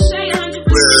 but I'm with Shay 100%. I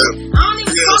don't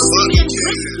even talk to men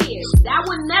with kids. That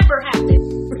would never happen.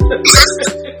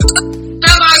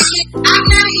 I've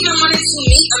never even wanted to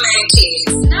meet a man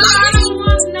kids. No, I don't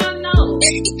want no.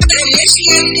 If people that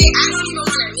initiated it, I don't even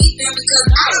want to meet them because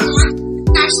I don't want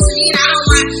touch to me and I don't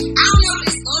know what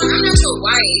it's going on. I'm not your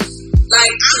wife.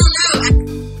 Like, I don't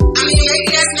know. I mean, maybe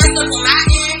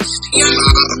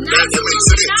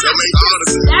That makes all the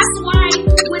sense. That's why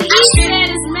what he said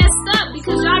is messed up,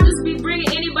 because y'all just be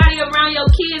bringing anybody around your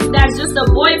kids that's just a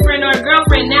boyfriend or a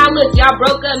girlfriend. Now look, y'all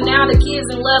broke up. Now the kids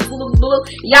in love. Blah, blah, blah.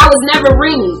 Y'all was never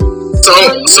ringing. So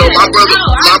my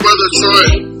brother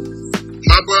Troy.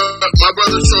 My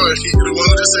brother Troy, he the one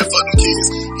who just said fuck them kids.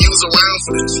 He was around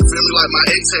for this. You feel me? Like my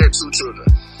ex had 2 children.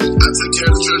 I took care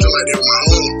of the children like they were my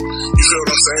own. You feel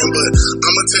what I'm saying? But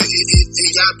I'm gonna tell you,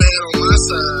 it got bad on my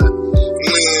side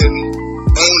when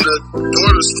on the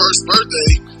daughter's first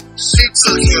birthday, she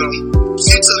took her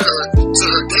to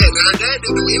her dad. Now her dad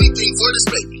didn't do anything for this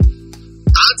baby.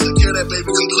 I took care of that baby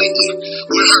completely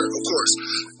with her, of course.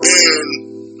 And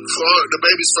for the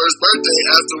baby's first birthday,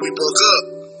 after we broke up,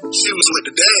 she was with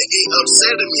the dad. It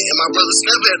upset me, and my brother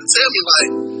Snap had to tell me, like,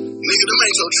 nigga, them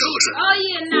ain't your children. Oh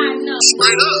yeah, nah, no.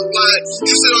 Straight up, like,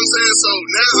 you see what I'm saying? So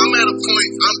now I'm at a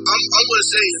point. I'm with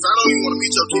Shay. I don't even want to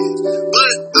meet your kids,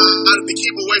 but to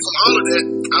keep away from all of that,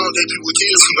 I don't date people with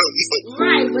kids.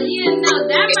 Right, but yeah, no,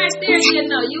 that right there, yeah,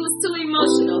 no, you was too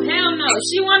emotional. Hell no.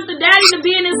 She wants the daddy to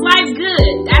be in his life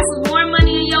good. That's more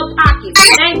money in your pocket.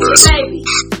 Thank you, baby.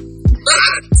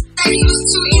 But he was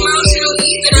too emotional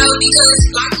either though, because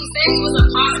like he said, he was a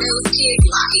part of those kids'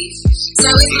 life. So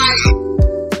it's like,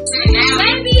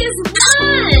 baby is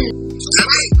one.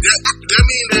 That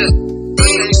mean that they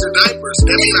changed the diapers.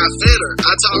 That mean I fed her.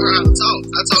 I taught her how to talk.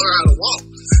 I taught her how to walk.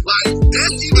 Like,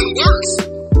 that's even worse.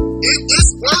 It's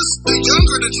worse the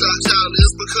younger the child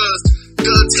is, because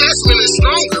the attachment is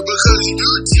stronger, because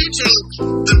you're teaching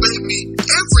the baby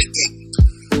everything.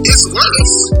 It's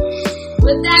worse.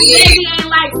 But that baby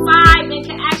ain't like 5 and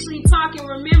can actually talk and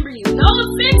remember you. No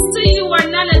offense to you or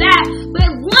none of that, but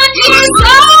 1 years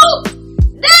old,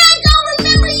 that ain't gonna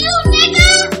remember you, nigga.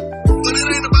 But it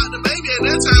ain't about the baby at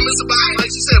that time. It's about,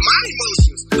 like she said, my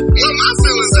emotions. Where my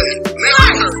feelings at? Now I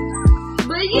hurt.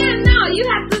 But yeah, no, you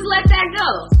have to let that go.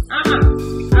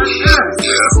 Yeah.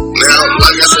 Now,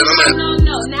 like I said, I'm at. No.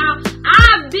 Now,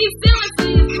 I'd be feeling for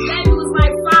you if the baby was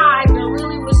like 5 and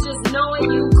really was just knowing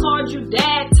you, called you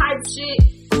dad type shit.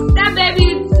 That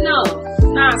baby, no.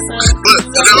 Nah, son. But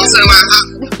you know what I'm saying?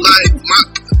 Like my.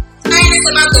 It's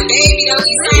about the baby though.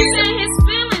 He's saying his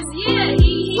feelings, yeah.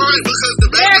 He right, because the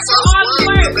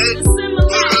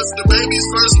baby's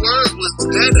first word was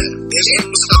dada, and she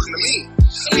was talking to me.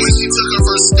 When she took her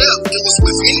first step, it was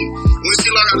with me. When she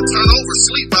learned how to turn over,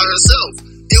 sleep by herself,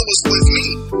 it was with me.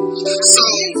 So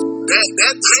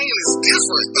that pain is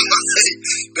different. Like,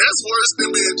 that's worse than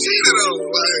being cheated on.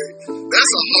 Like,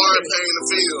 that's a hard pain to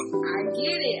feel. I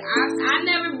get it. I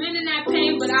never been in that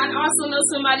pain, but I also know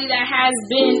somebody that has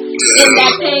been in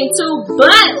that pain too.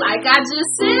 But like I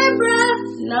just said,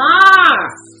 bruh,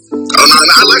 nah. Oh,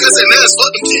 no, like I said, now it's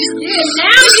fucking kids. Yeah, now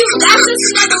that's just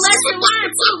another lesson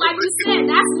learned too. Like you said,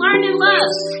 that's learning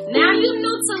love. Now you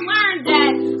knew to learn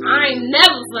that I ain't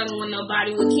never fucking with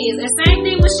nobody with kids. And same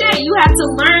thing with Shay. You have to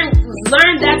learn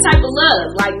that type of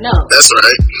love. Like, no. That's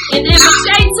right. And then with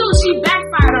Shay too, she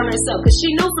backfired on herself, because she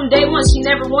knew from day one she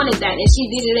never wanted that, and she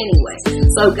did it anyway.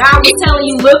 So God was telling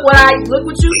you, look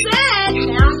what you said.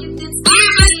 Now you did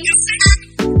something.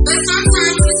 But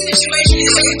sometimes the situation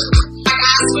is like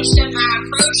I switched up my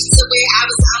approach to where I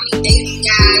was only dating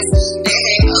guys that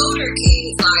had older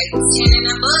kids, like 10 and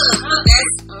above. But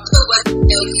that's what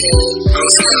they'll feel.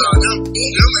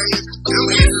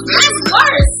 That's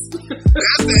worse.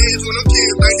 That's the age when them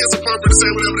kids think it's appropriate to say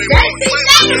whatever they want.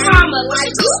 That's the drama. Like,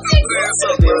 you think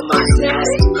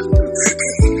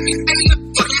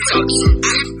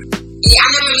I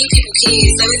never meet people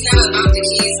kids, so it's never about the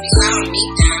kids because I don't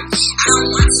meet them. I don't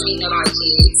want to meet nobody's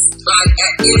kids. Like,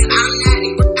 if I'm not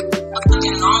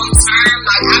in long term,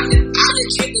 like, I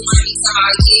legit want to meet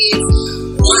somebody's kids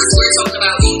once we're talking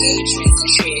about engagements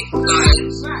and shit. Like,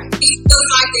 he feels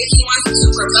like that he wants to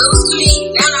propose to me.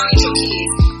 Now I meet your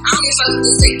kids. I don't give a fuck if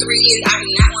this take 3 years. I do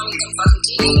not want to meet them fucking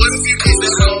kids. What if you get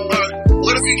that far?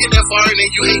 What if you get that far and then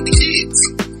you hate the kids?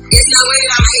 There's no way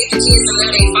that I'm gonna hate the kids and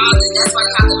let their father. That's why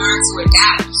you have to learn to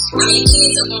adapt. I mean,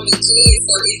 kids are gonna be kids,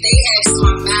 so if they have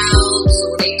small mouths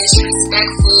or they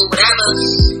disrespectful, whatever,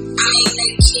 I mean,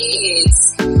 they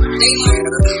kids. They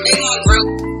won't grow.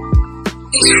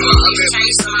 They won't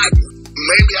change somebody.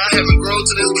 Maybe I haven't grown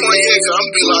to this point yet, cause I'm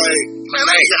gonna be like, man,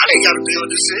 I ain't gotta deal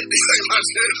with this shit. This ain't my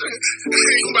shit.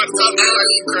 I'm about to talk about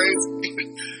like you crazy.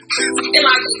 I feel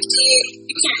like a kid,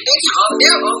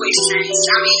 they'll always change.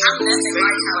 I mean, I'm nothing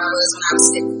like how I was when I was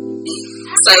 16.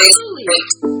 So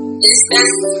it's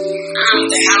that's,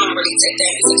 I don't really take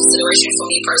that into consideration for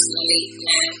me personally.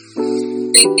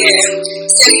 Yeah.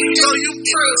 So you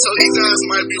you guys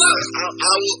might be like,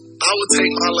 I would take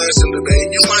my lesson today.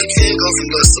 You might can go from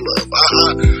lust to love.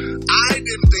 I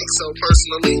didn't think so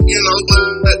personally,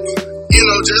 but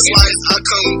just like I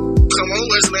come on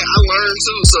Wesley, I learned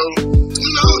too. So,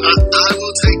 I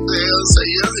will take the L and say,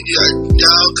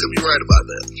 y'all could be right about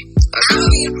that.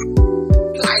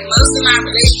 Like most of my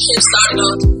relationships started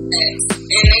off sex,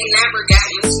 and they never got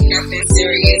into nothing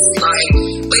serious. Like,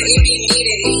 but if you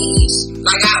needed me,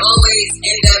 like I always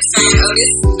end up saying,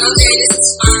 this is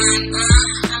fun.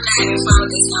 I'm not having fun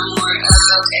with this no more.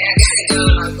 Okay, I gotta go.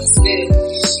 Like, what's new?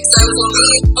 So for me,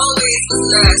 it always was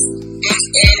lust,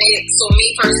 and for me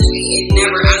personally, it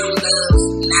never. I don't love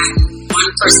not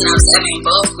one person I was ever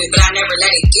involved with, but I never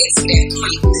let it get to that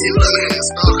point. You really had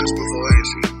stalkers before, ain't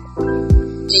you?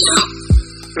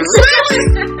 Really?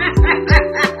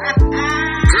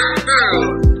 Girl,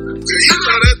 you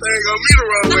know that thing gonna be the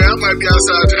wrong way. I might be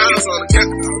outside the house on the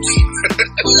couch.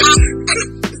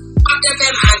 Fucked up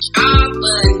at my job,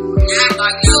 but not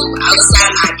like no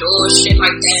outside my door, shit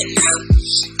like that. No,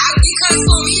 because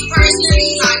for me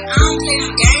personally, like I don't play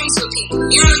them games with people.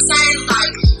 You know what I'm saying?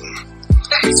 Like,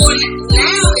 so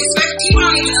now, especially people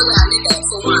don't even know where I live at.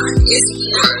 For one, it's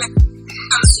not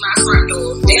comes to my front door.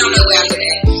 They don't know where I live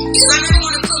at. Because I never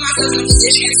want to put myself in a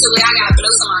position to where I gotta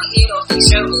blow some head off their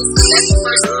shoulders. That's the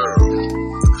first thing.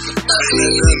 So,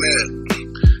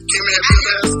 Give me a big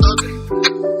ass stalker.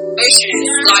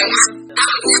 Like,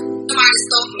 somebody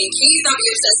stalk me. Please don't be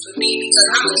obsessed with me because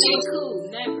I'm a Ain't cool,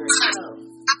 never.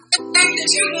 I think that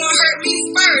you're gonna hurt me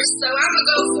first, so I'm gonna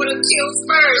go for the kill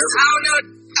first. I don't know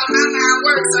how my mind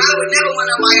works, so I would never want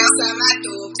nobody outside my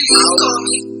door. Please call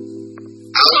me.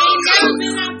 They ain't never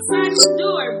been outside the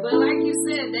door, but like you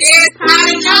said, they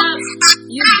piling up.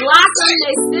 You block them,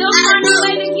 they still find a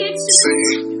way to get you.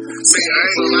 See, I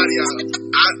ain't gonna lie to y'all.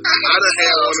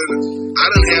 I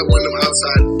done had one of them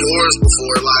outside doors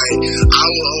before. Like, I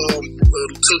was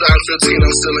 2015.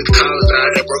 I'm still in college. I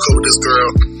had broke up with this girl.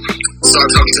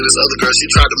 Started talking to this other girl. She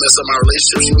tried to mess up my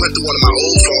relationship. She went through one of my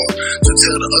old phones to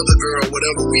tell the other girl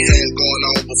whatever we had going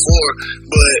on before.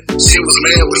 But she was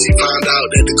mad when she found out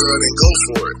that the girl didn't go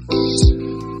for it.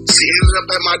 She ended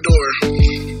up at my door.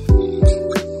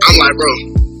 I'm like, bro,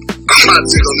 I'm about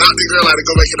to go knock the girl out and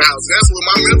go back in the house. That's what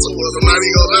my mental was. I'm not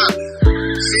even gonna lie.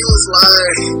 She was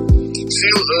like,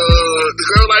 the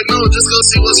girl like, no, just go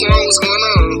see what's wrong, what's going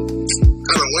on.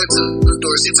 I done went to the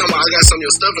door. She told me I got some of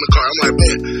your stuff in the car. I'm like,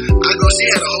 man. I go, she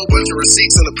had a whole bunch of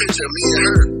receipts and a picture of me and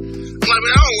her. I'm like,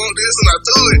 man, I don't want this, and I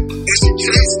threw it. And she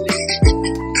chased me.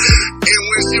 And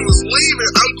when she was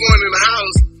leaving, I'm going in the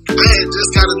house. I had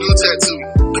just got a new tattoo,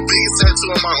 the biggest tattoo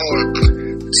on my arm.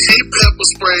 She pepper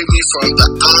sprayed me from the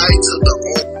eye to the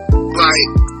arm. Like,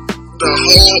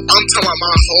 I'm talking about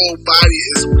my whole body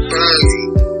is burning.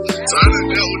 So I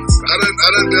done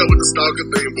dealt with the stalker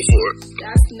thing before.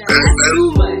 That's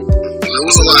too much. It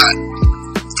was a lot.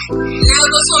 No,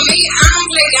 but for me, I don't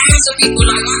play games with people.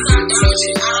 Like, once I'm done with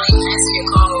you, I don't even answer your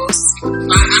calls.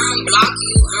 Like, I don't block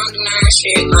you. I don't do none of that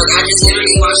shit. Like, I just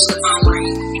literally watch the phone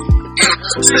ring.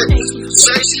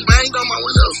 Say she banged on my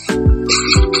window.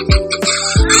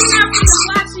 I'm not gonna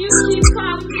watch you keep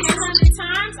calling me 100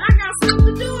 times. I got something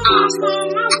to do on my phone.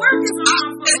 My work is on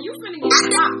my phone. You finna get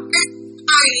blocked.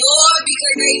 I more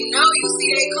because they know you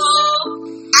see they call.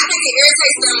 I think it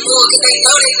irritates them more because they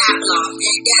know they're not blocked.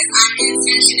 And yes, I'm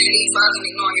intentionally fucking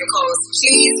ignoring your calls.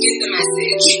 Please get the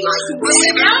message. Like, Real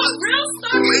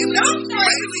stalkers don't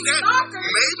stalkers.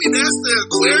 Maybe that's the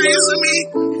Aquarius in me,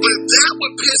 but that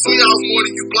would piss me off more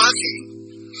than you blocking me.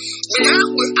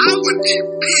 I would get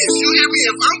pissed. You hear me?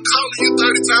 If I'm calling you 30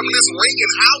 times and it's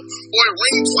ringing out, or it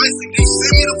rings twice and you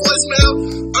send me the voicemail,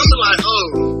 I'm like,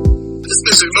 oh, this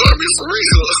bitch ignored me for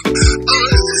real. Oh,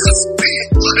 it's just big.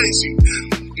 Like,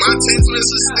 my text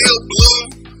message still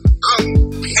blue. I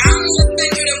don't even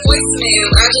send you the voicemail.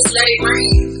 I just let it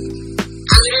ring.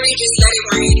 I literally just let it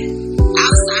ring.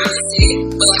 I'll silence it,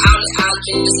 but I'll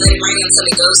just let it ring until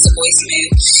it goes to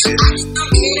voicemail. I just don't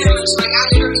care that much. Like, I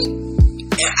literally,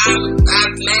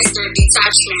 I've mastered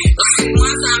detachment. Like,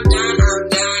 once I'm done, I'm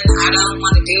done. I don't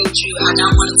want to deal with you. I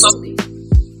don't want to talk to you.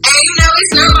 And you know,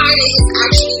 it's nobody that is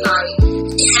actually like,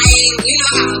 you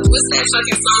know how, what's that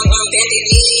fucking song on Bended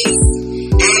Knees?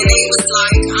 And they was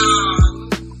like,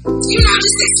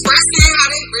 just expressing how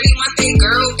they really want their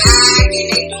girl back, and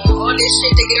they doing all this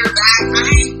shit to get her back.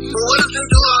 But what if they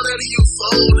do all that and you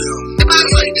fold them?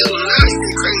 Nobody like doing that. You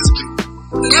get crazy people.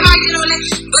 Nobody doing that.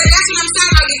 But that's what I'm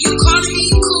saying. Like, if you calling me,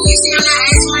 cool, you see I'm not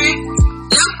answering,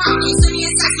 no problem. Send me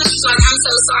a text message like, I'm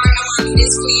so sorry, I want to do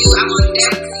this for you, I want to do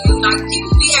that for you. Like,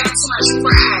 people be having too much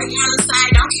pride. You know what I'm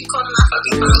saying? Don't keep calling my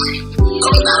fucking phone.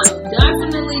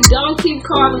 Definitely don't keep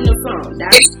calling the phone.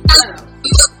 That's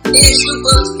this, you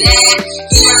booked that,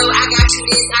 you know, I got you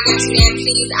this, I got you that,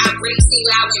 please, I really see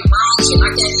where I went wrong, shit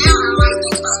like that. Now I might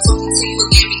think about talking to you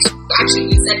again because actually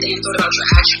you sat there and thought about your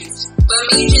actions. But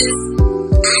me just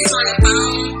answering the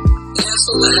phone, you know,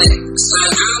 so what? So I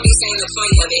don't be saying the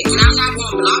point of it. And I'm not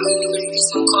going to block you because you just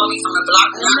going to call me from a block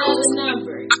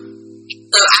number.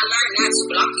 So I learned not to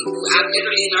block people. I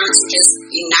literally learned to just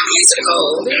not answer the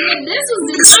call. This was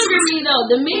the younger me though.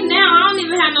 The me now, I don't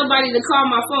even have nobody to call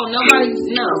my phone. Nobody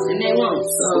knows, and they won't.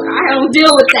 So I don't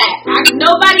deal with that.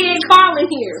 Nobody ain't calling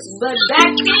here. But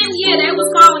back then, yeah, they was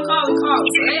calling.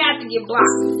 So they had to get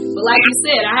blocked. But like you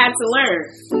said, I had to learn.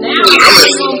 Now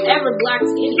I won't ever block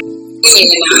anyone.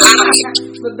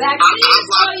 But back then, I'll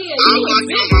block you on my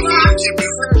phone and keep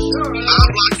you. I'll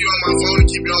block you on my phone and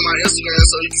keep you on my Instagram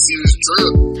so you can see this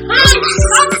drip.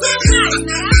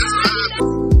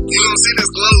 You don't see this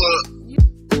glow up.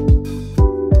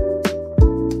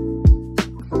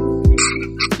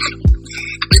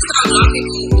 It's not blocking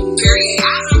people, period. I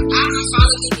don't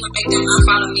follow people and make them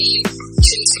unfollow me.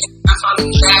 I follow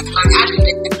you back like I do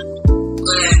that.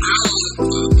 But I don't.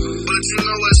 But you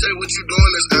know what, Shay? What you're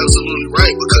doing is absolutely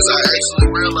right because I actually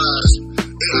realized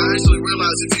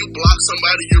if you block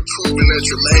somebody, you're proving that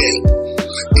you're mad.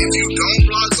 If you don't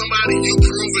block somebody, you're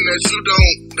proving that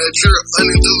you're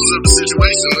unenthused of the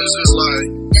situation. It's just like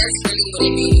that's really what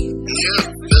it means.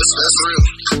 Yeah, that's real.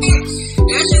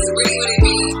 That's just really what it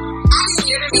means. I just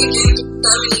literally been through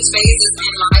so many phases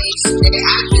in life that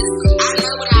I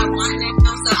know what I want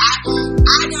now, so I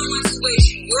don't want to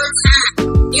waste your time.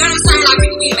 You know what I'm saying? Like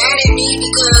people be mad at me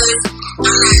because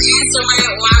I'm not answering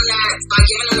or I'm not like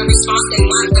giving them the response they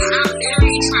want, but I'm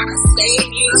literally trying to save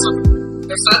you from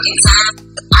the fucking time.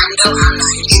 I know I'm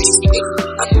not interested.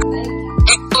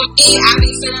 And for me, I be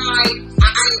feeling like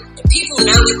people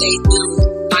know what they do.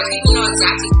 Like people know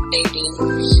exactly what they do.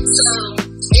 So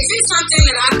if it's something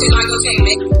that I feel like, okay,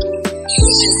 maybe you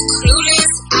was just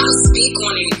clueless, I'll speak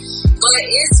on it. But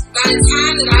it's by the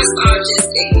time that I start just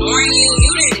ignoring you,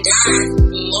 you done done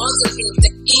multiple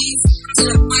things to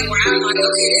the point where I'm like,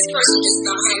 okay, this person just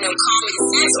don't have no common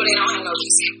sense or they don't have no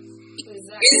reason.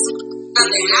 It's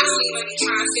something I don't even be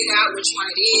trying to figure out which one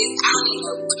it is. I don't need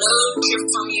no closure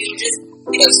from you. Just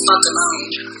fuck alone.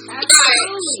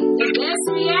 Absolutely. The best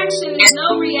reaction is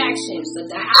no reaction. But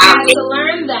I had to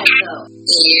learn that though.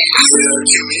 Yeah.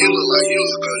 Kimmy, you look like you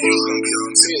was gonna be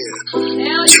on 10.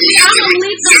 Hell yeah, I'm gonna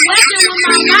leave the weapon with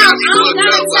my mouth.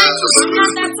 I'm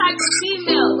not that type of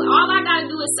female. All I gotta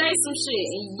do is say some shit.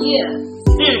 And yeah.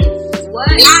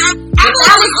 What? But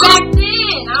that was back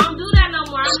then. I don't do that no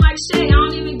more. I'm like, Shay, I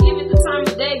don't even give it the time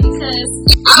of day because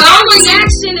your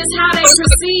reaction is how they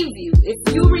perceive you. If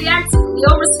you react,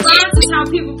 your response is how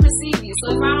people perceive you.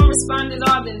 So if I don't respond at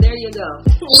all, then there you go.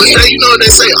 But yeah, you know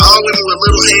they say all women with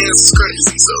little hands is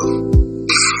crazy, so.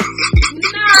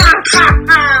 Nah,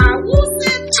 who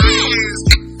said that?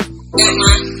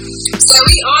 So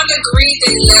we all agree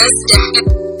that lust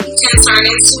can turn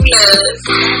into love.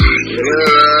 Yeah,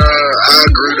 I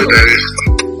agree to that.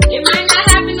 It might not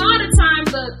happen all the time,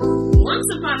 but once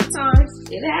upon a time,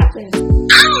 it happens.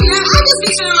 I don't know. I just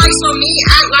be feeling like for me,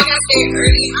 like I said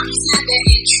earlier, I'm just not that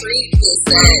intrigued with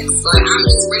sex. Like I'm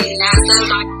just really not that.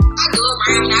 Like I go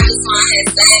around, I just want to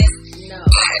have sex. No.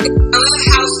 I love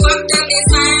how fucked up it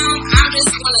sounds. I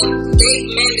just want to date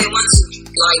men that want to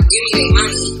like give me their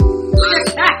money.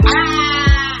 Like I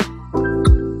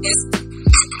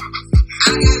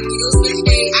got bills to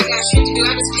pay. I got shit to do.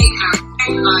 I just hate my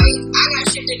like I got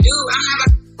shit to do. I'm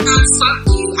not gonna fuck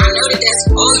you. I know that that's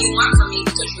all you want from me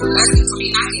because you're lusting for me.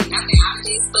 And I get nothing out of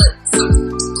this, but some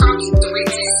probably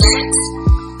 3 minutes sex.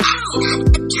 I don't know.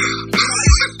 I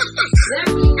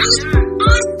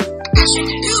got shit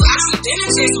to do. I don't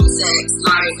benefit from sex.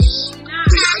 Like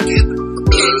I get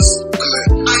this.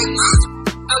 Like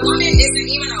a woman isn't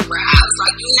even aroused.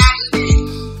 Like you're not even.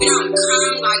 You don't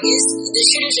come. Like it's this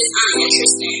shit is just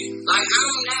uninteresting. Like I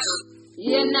don't know.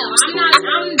 Yeah, no, I'm not.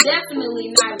 I'm definitely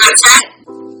not.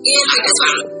 Yeah, like that's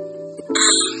why.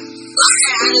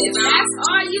 If that's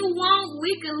all you want,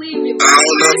 we can leave it. I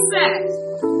don't know. Sex.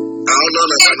 I don't know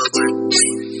that kind of thing.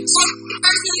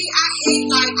 Personally, I hate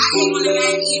when a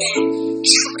man even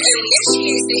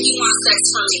initiates that he wants sex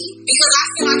from me because I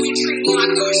feel like you treat me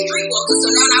like you're a streetwalker, so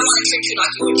now I want to treat you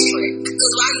like you're a trick.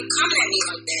 Because why you coming at me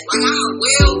like that? Like I'm a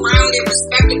well-rounded,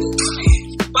 respectable woman.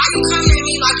 Why you coming at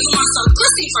me like you want some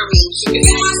pussy from me? If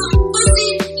you want some pussy,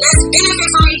 let's benefit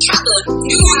from each other.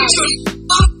 You want to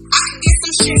I can get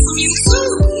some shit from you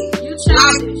too. You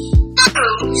childish.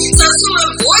 So to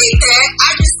avoid that, I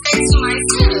just say to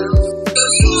myself,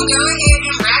 if you want to go ahead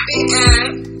and wrap it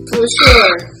up. For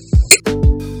sure.